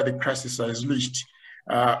is, where the crisis is reached?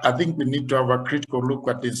 I think we need to have a critical look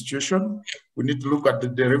at the institution. We need to look at the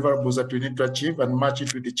deliverables that we need to achieve and match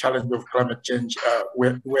it with the challenge of climate change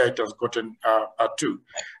where it has gotten to.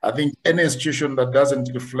 I think any institution that doesn't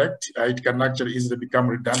reflect, it can actually easily become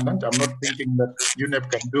redundant. I'm not thinking that UNEP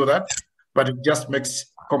can do that, but it just makes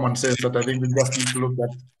common sense that I think we just need to look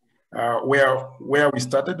at where we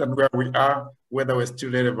started and where we are, whether we're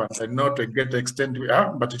still relevant. I know to a great extent we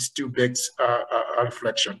are, but it still begs a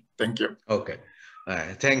reflection. Thank you. Okay.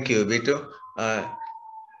 Thank you, Vito.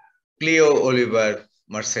 Cleo Oliver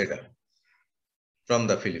Marceda from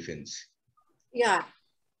the Philippines. Yeah,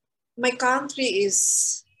 my country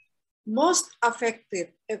is most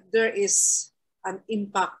affected if there is an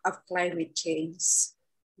impact of climate change.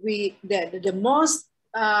 The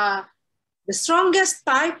strongest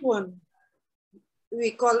typhoon,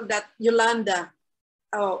 we call that Yolanda,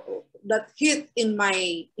 that hit in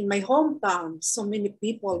my hometown. So many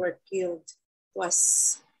people were killed. It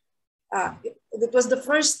was the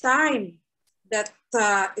first time that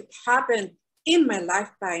it happened in my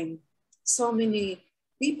lifetime. So many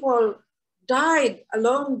people died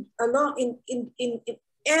along in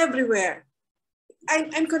everywhere.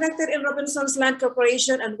 I'm connected in Robinson's Land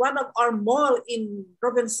Corporation, and one of our mall in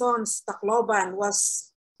Robinson's, Tacloban,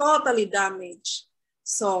 was totally damaged.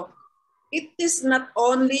 So it is not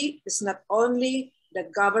only the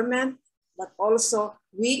government, but also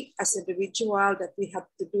we as individual that we have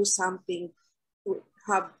to do something to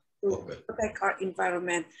protect our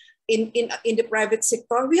environment. In the private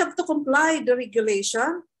sector, we have to comply the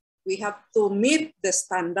regulation. We have to meet the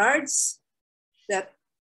standards that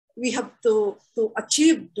we have to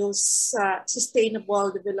achieve those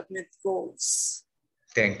sustainable development goals.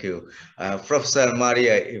 Thank you. Professor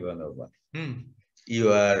Maria Ivanova,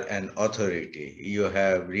 you are an authority. You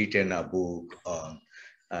have written a book on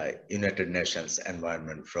United Nations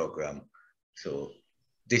Environment Program. So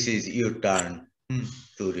this is your turn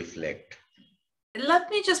to reflect. Let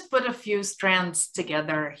me just put a few strands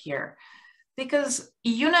together here, because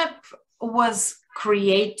UNEP was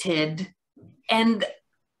created and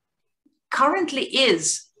currently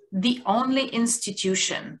is the only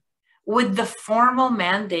institution with the formal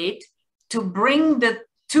mandate to bring the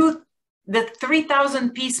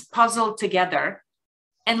 3,000-piece puzzle together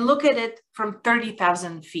and look at it from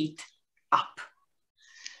 30,000 feet up.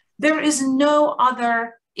 There is no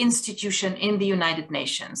other institution in the United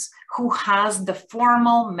Nations who has the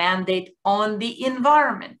formal mandate on the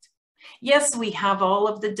environment. Yes, we have all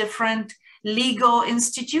of the different legal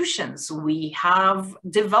institutions. We have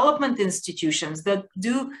development institutions that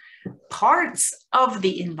do parts of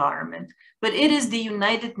the environment, but it is the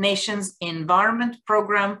United Nations Environment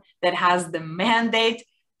Program that has the mandate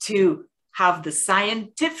to have the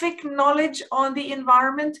scientific knowledge on the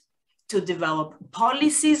environment, to develop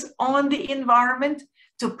policies on the environment,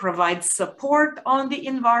 to provide support on the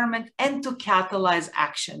environment, and to catalyze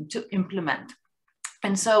action, to implement.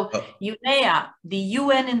 And so UNEA, the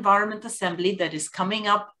UN Environment Assembly that is coming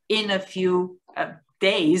up in a few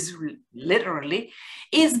days, literally,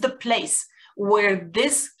 is the place where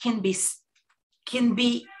this can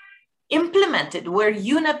be implemented, where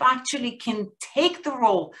UNEP actually can take the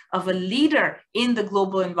role of a leader in the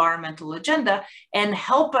global environmental agenda and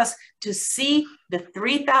help us to see the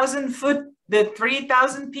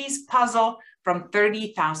 3,000-piece puzzle from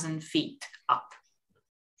 30,000 feet up.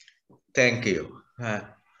 Thank you.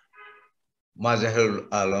 Mazaharul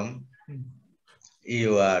Alam,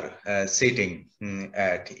 you are sitting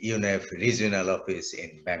at UNEP regional office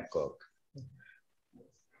in Bangkok.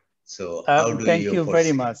 So how do thank you very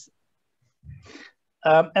foresee? much.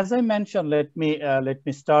 As I mentioned, let me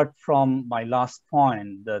start from my last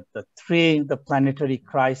point, the planetary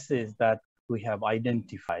crises that we have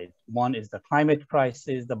identified. One is the climate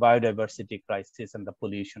crisis, the biodiversity crisis, and the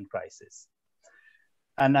pollution crisis.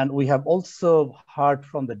 And we have also heard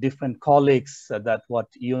from the different colleagues that what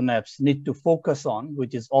UNEPs need to focus on,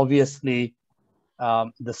 which is obviously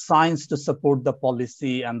the science to support the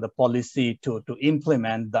policy and the policy to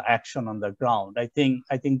implement the action on the ground. I think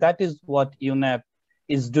that is what UNEP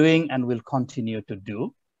is doing and will continue to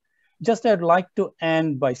do. Just I'd like to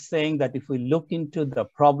end by saying that if we look into the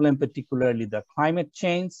problem, particularly the climate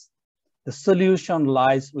change, the solution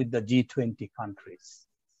lies with the G20 countries,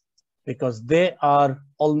 because they are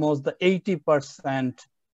almost the 80%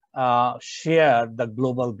 share the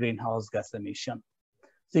global greenhouse gas emission.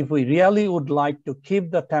 So if we really would like to keep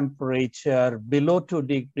the temperature below 2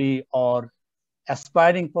 degrees or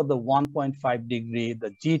aspiring for the 1.5 degree, the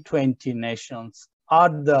G20 nations are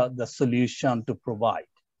the solution to provide.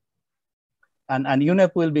 And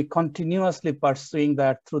UNEP will be continuously pursuing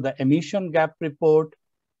that through the emission gap report,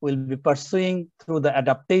 we'll be pursuing through the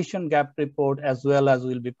adaptation gap report, as well as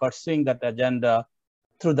we'll be pursuing that agenda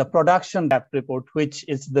through the production gap report, which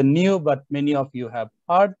is the new, but many of you have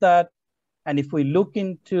heard that. And if we look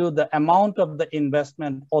into the amount of the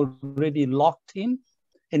investment already locked in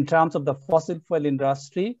terms of the fossil fuel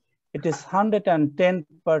industry, it is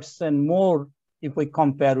 110% more if we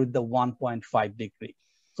compare with the 1.5 degree.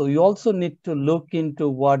 So you also need to look into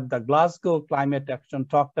what the Glasgow Climate Action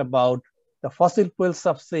talked about, the fossil fuel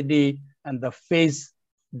subsidy and the phase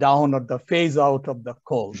down or the phase out of the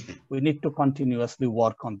coal. We need to continuously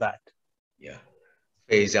work on that. Yeah,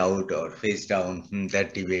 phase out or phase down,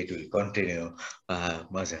 that debate will continue.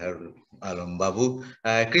 Mazaharul Alam Babu.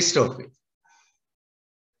 Christophe,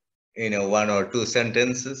 in a 1 or 2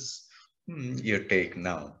 sentences, you take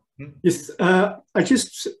now. Yes, I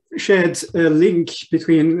just shared a link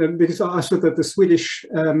between, because I saw that the Swedish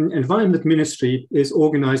Environment Ministry is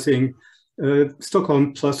organizing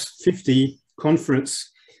Stockholm +50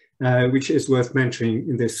 conference, which is worth mentioning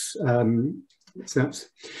in this sense.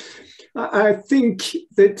 I think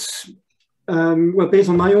that, well, based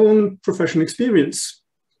on my own professional experience,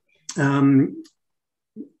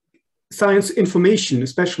 science information,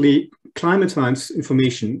 especially climate science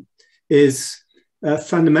information, is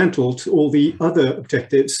fundamental to all the other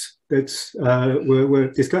objectives that were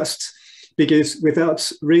discussed, because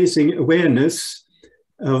without raising awareness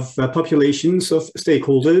of populations, of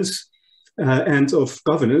stakeholders, and of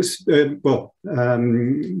governors,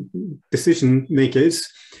 decision makers,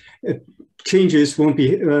 changes won't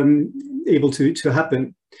be able to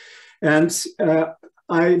happen. And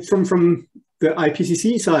from the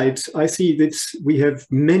IPCC side, I see that we have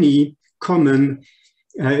many common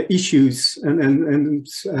issues and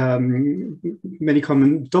many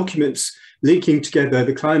common documents linking together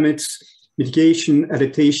the climate mitigation,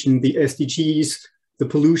 adaptation, the SDGs, the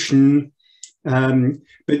pollution,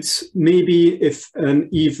 but maybe if an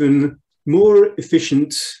even more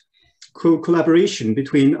efficient collaboration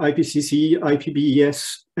between IPCC,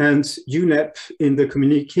 IPBES, and UNEP in the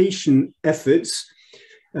communication efforts,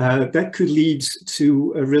 that could lead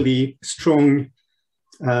to a really strong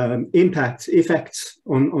effect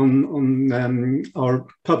on our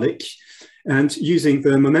public. And using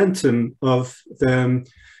the momentum of the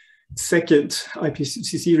second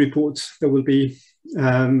IPCC report that will be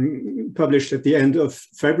published at the end of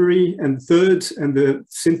February, and third, and the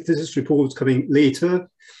synthesis report coming later,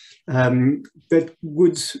 that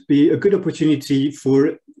would be a good opportunity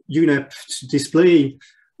for UNEP to display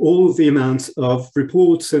all the amounts of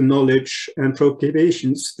reports and knowledge and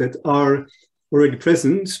proclamations that are already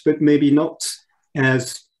present, but maybe not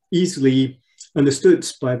as easily understood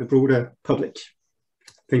by the broader public.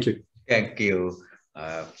 Thank you. Thank you,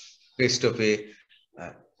 Christophe.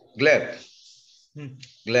 Gleb,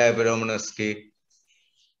 Gleb Romanovoski,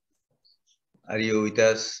 are you with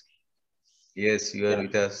us? Yes, you are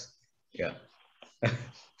with us. Yeah.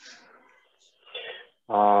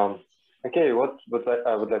 Okay, what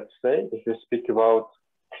I would like to say, if you speak about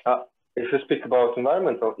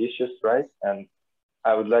environmental issues, right? And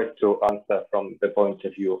I would like to answer from the point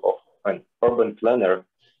of view of an urban planner,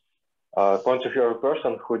 point of view of a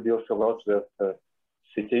person who deals a lot with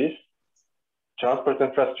cities, transport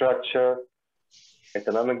infrastructure,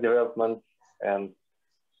 economic development, and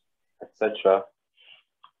etc.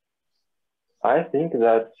 I think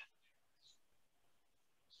that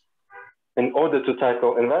in order to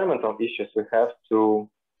tackle environmental issues, we have to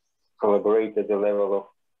collaborate at the level of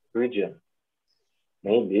region,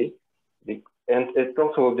 maybe, and it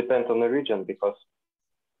also will depend on the region, because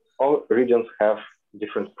all regions have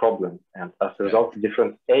different problems and as a result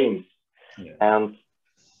different aims. Yeah. And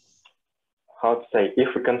how to say,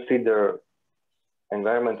 if we consider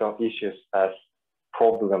environmental issues as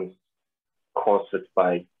problems caused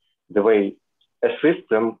by the way a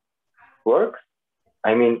system works,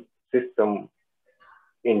 I mean system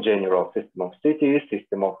in general, system of cities,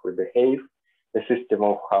 system of we behave, the system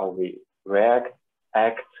of how we react,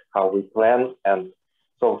 act, how we plan and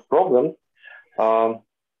solve problems.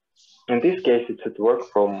 In this case, it should work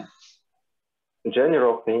from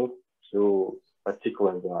general things to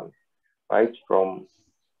particular ones, right? From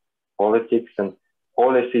politics and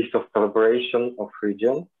policies of collaboration of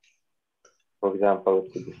regions. For example,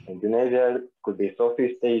 it could be Scandinavia, it could be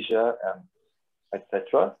Southeast Asia, and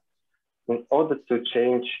etc. In order to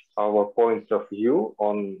change our point of view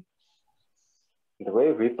on the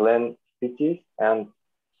way we plan cities and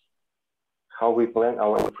how we plan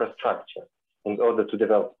our infrastructure, in order to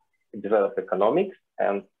develop economics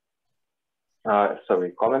and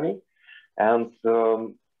economy, and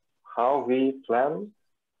how we plan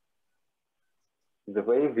the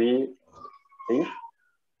way we live,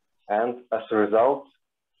 and as a result,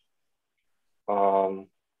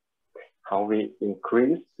 how we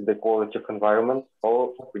increase the quality of environment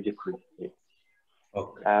or we decrease it.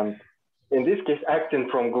 Okay. And in this case, acting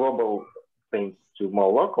from global things to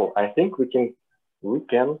more local, I think we can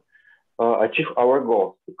achieve our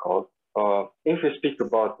goals, because if we speak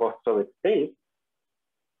about post-Soviet states,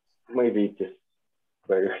 maybe it is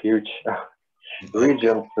very huge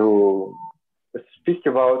region to speak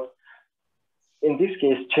about. In this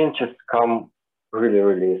case, changes come really,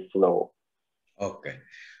 really slow. Okay.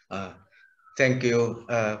 Thank you,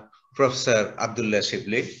 Professor Abdullah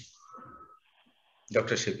Shibli.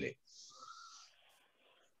 Dr. Shibli.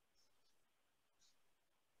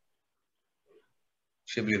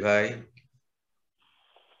 Shibli bhai,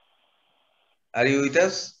 are you with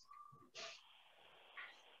us?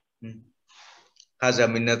 Khawza,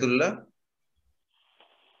 Minnatullah.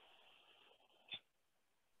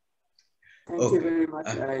 Thank you very much.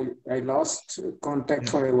 I lost contact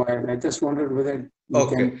for a while. I just wondered whether you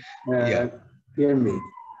can hear me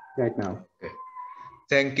right now. Okay.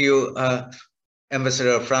 Thank you,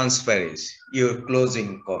 Ambassador Franz Perrez. Your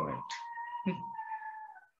closing comment.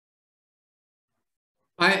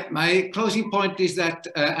 My closing point is that,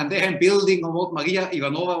 and they are building on what Maria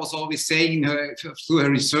Ivanova was always saying through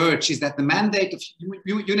her research, is that the mandate of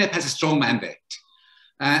UNEP has a strong mandate.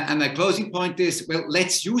 And my closing point is, well,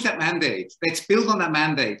 let's use that mandate. Let's build on that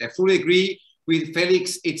mandate. I fully agree with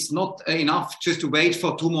Felix. It's not enough just to wait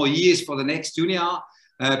for 2 more years for the next UNEA.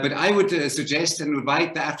 But I would suggest and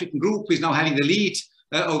invite the African group, who is now having the lead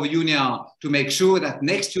over UNEA, to make sure that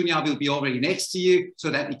next UNEA will be already next year,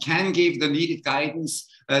 so that we can give the needed guidance,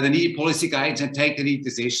 the needed policy guidance, and take the needed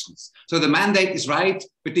decisions. So the mandate is right,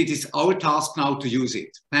 but it is our task now to use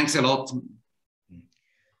it. Thanks a lot.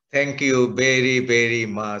 Thank you very, very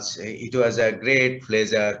much. It was a great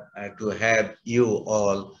pleasure to have you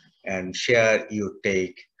all and share your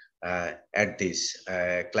take at this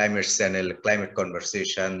Climate Channel, Climate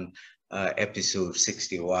Conversation, episode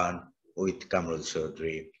 61 with Quamrul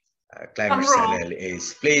Chowdhury. Climate Channel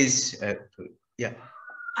is, please,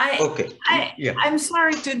 I'm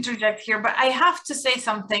sorry to interject here, but I have to say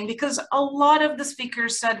something, because a lot of the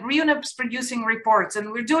speakers said UNEP's producing reports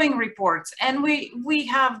and we're doing reports, and we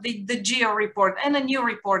have the GEO report and a new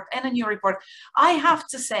report and a new report. I have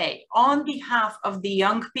to say, on behalf of the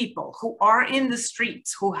young people who are in the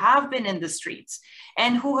streets, who have been in the streets,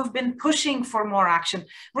 and who have been pushing for more action,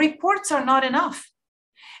 reports are not enough.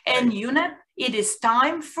 And UNEP, it is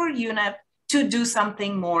time for UNEP to do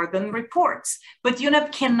something more than reports, but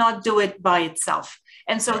UNEP cannot do it by itself.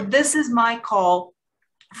 And so this is my call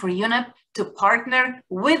for UNEP to partner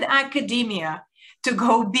with academia, to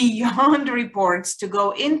go beyond reports, to go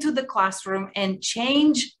into the classroom and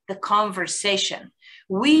change the conversation.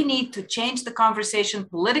 We need to change the conversation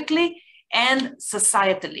politically and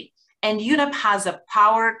societally. And UNEP has the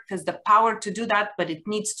power to do that, but it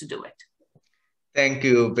needs to do it. Thank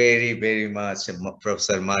you very, very much,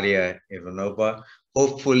 Professor Maria Ivanova.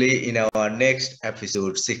 Hopefully in our next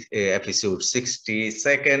episode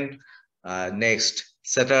 62nd, next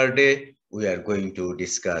Saturday, we are going to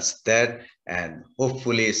discuss that. And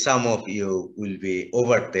hopefully some of you will be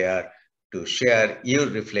over there to share your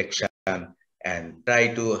reflection and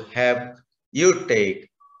try to have your take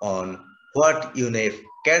on what UNEP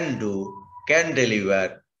can do, can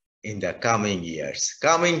deliver in the coming years,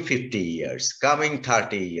 coming 50 years, coming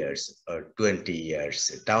 30 years or 20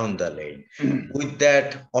 years down the lane. With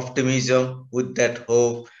that optimism, with that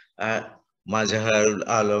hope, Mazaharul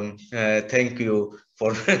Alam, thank you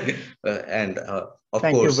for, and of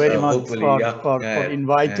thank course, you very much for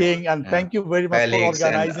inviting, and thank you very much Felix for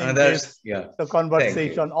organizing the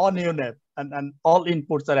conversation on UNEP, and all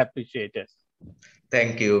inputs are appreciated.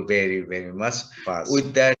 Thank you very, very much.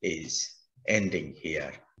 With that is ending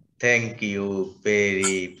here. Thank you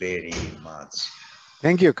very, very much.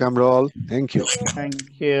 Thank you, Quamrul. Thank you.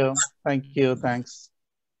 Thank you. Thank you. Thanks.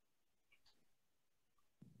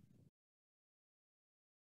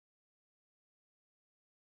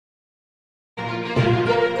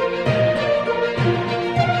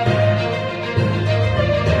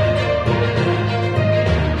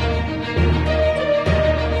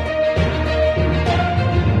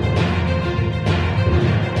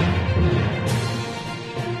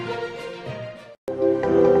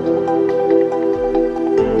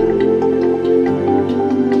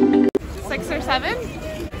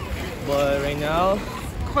 But right now,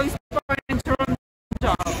 close in terms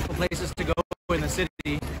of places to go in the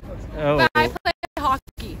city. But I play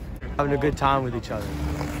hockey. Having a good time with each other.